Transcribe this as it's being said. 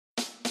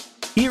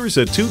Here's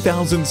a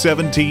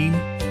 2017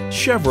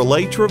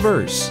 Chevrolet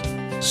Traverse.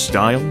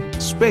 Style,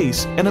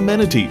 space, and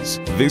amenities.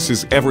 This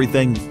is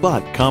everything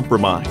but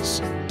compromise.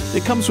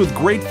 It comes with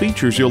great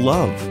features you'll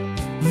love.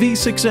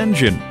 V6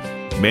 engine,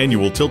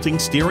 manual tilting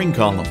steering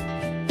column,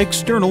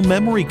 external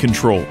memory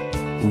control,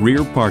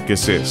 rear park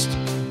assist,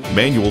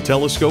 manual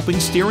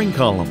telescoping steering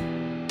column,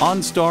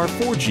 OnStar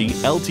 4G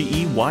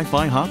LTE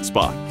Wi-Fi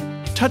hotspot,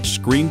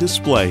 touchscreen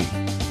display,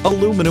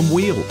 aluminum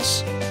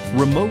wheels,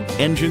 remote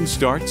engine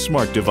start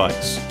smart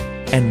device,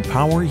 and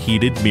power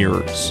heated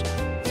mirrors.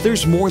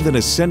 There's more than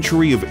a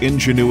century of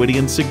ingenuity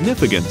and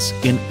significance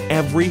in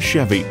every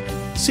Chevy.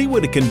 See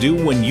what it can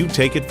do when you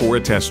take it for a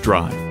test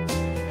drive.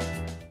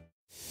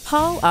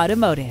 Hall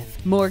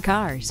Automotive. More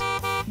cars.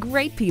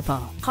 Great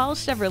people. Hall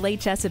Chevrolet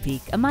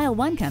Chesapeake, a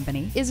MileOne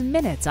company, is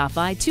minutes off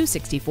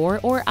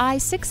I-264 or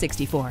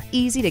I-664.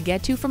 Easy to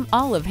get to from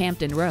all of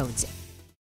Hampton roads.